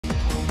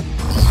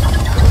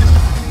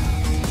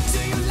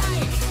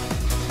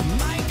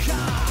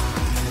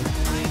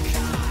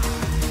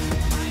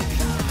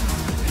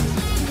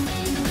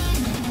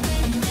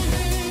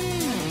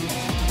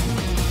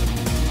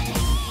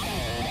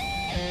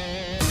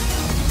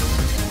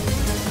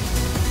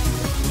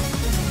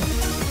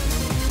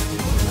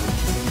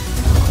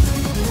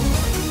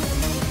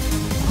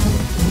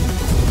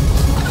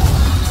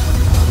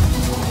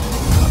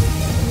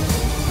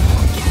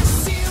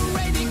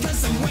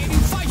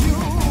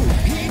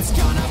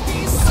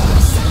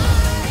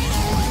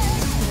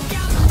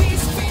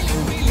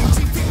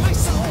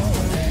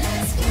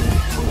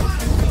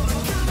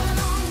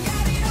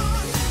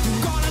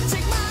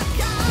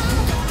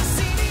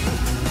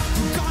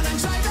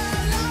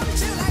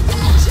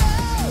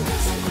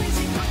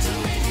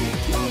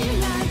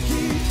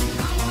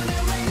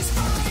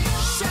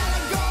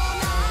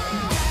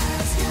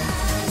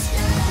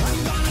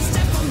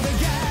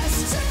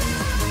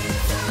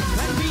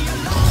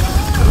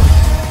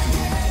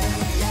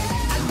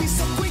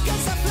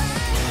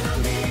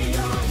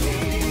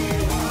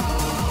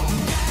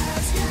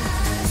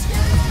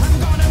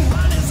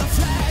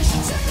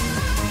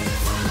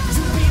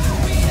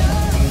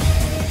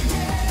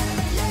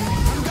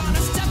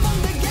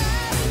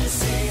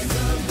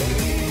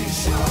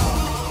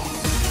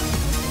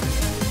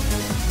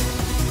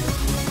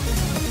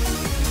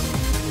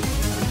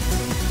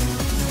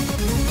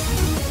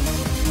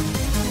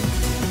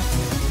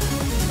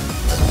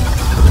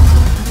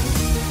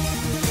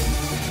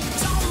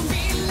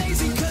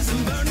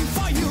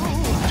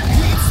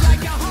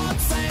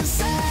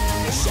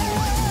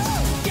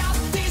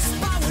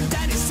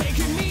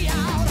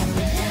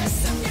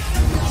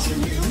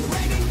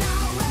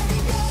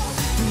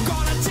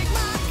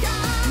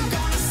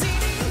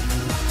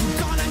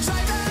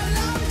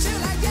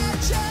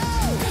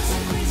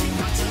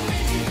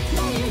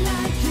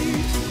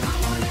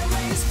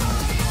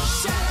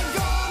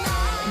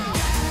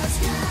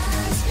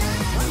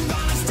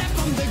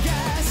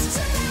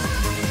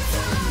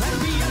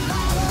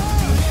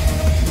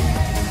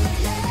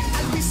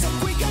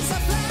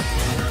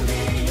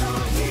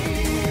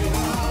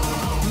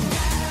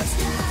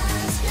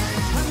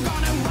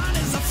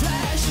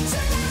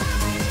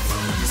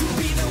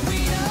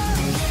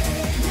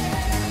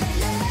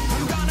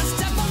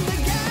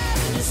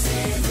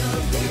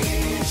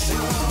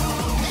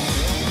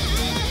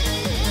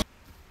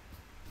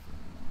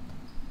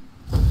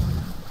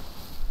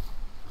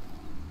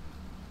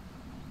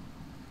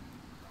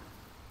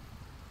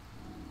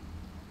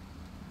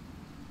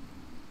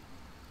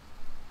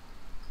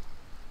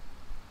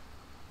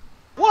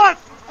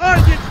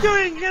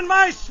doing in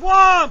my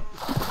swamp?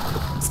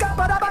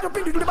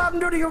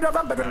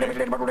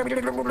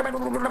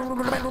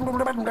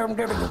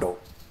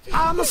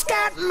 I'm a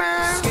scat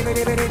man.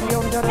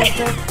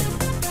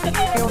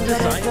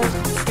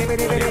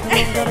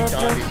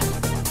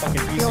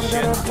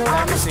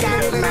 I'm a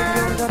scat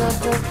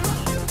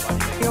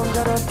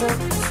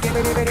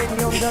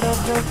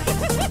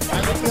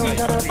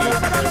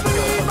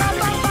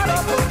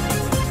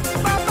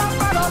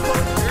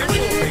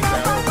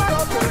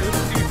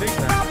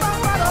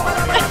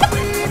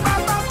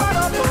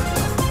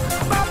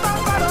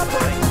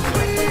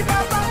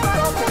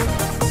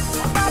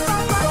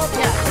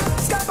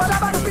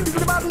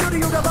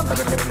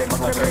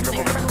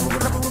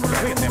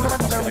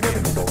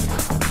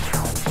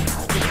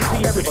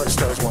Everybody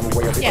stutters one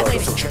way or the other,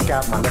 so check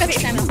out my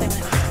message to you.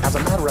 As a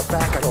matter of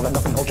fact, I don't let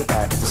nothing hold you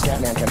back. If the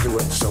scat man can do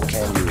it, so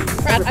can you.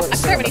 Everybody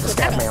says that the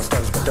scat man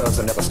stutters but does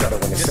and never stutter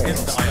when he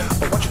sings.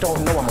 But what you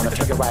don't know, I'm gonna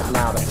tell you right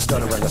now that the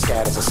stutter and the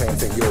scat is the same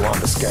thing. Yo,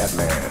 I'm the scat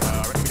man.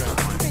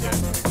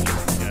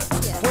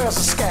 Where's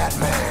the scat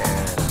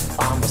man?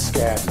 I'm the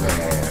scat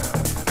man.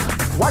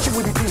 Why should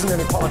we be pleasing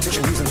any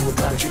politician reasons who would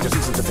try to cheat us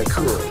reasons if they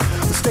could?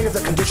 The state of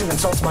the condition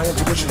insults my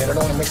intuition and it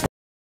only makes me...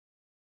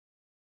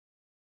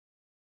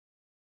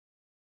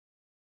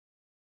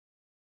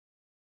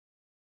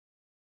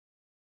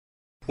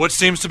 What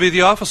seems to be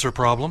the officer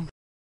problem?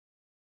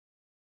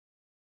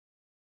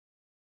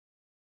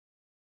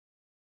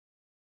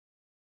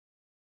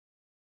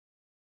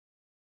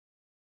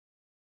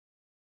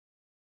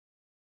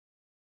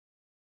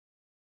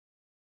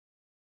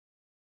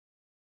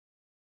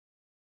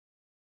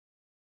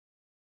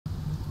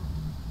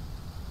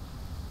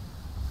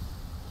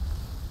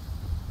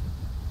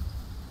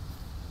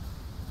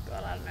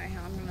 God, I don't know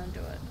how I'm gonna do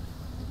it.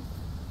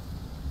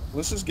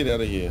 Let's just get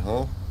out of here,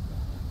 huh?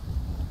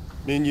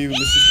 Me and you, let's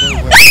just run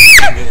away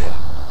together.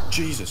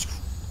 Jesus.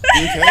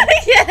 You okay?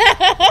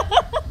 Yeah.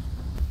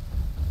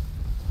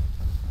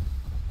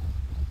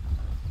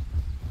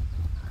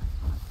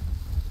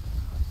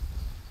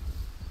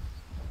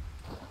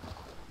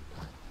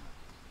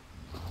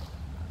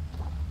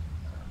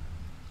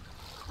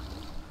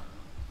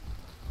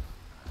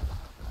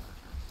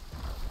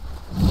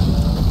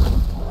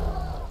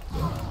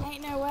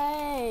 Ain't no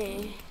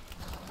way.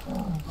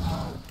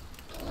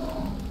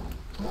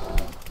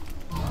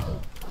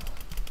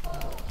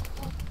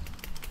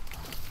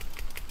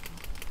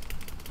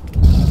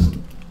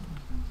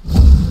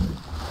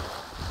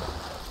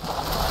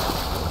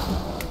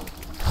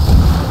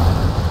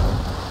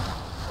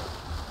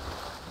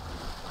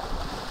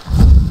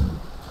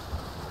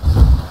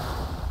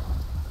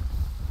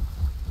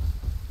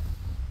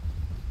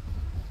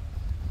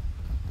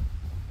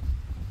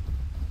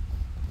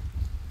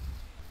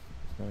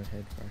 No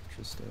head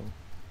fracture still.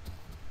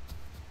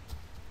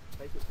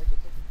 Take it.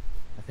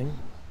 I think.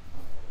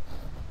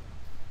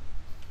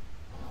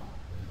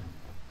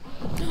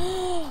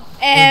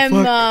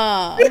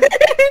 Emma!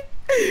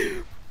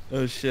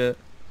 Oh shit.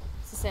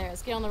 So Sarah,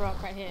 let's get on the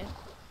rock right here.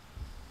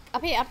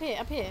 Up here.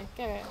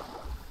 Go.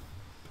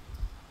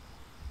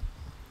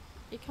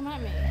 You come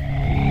at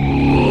me.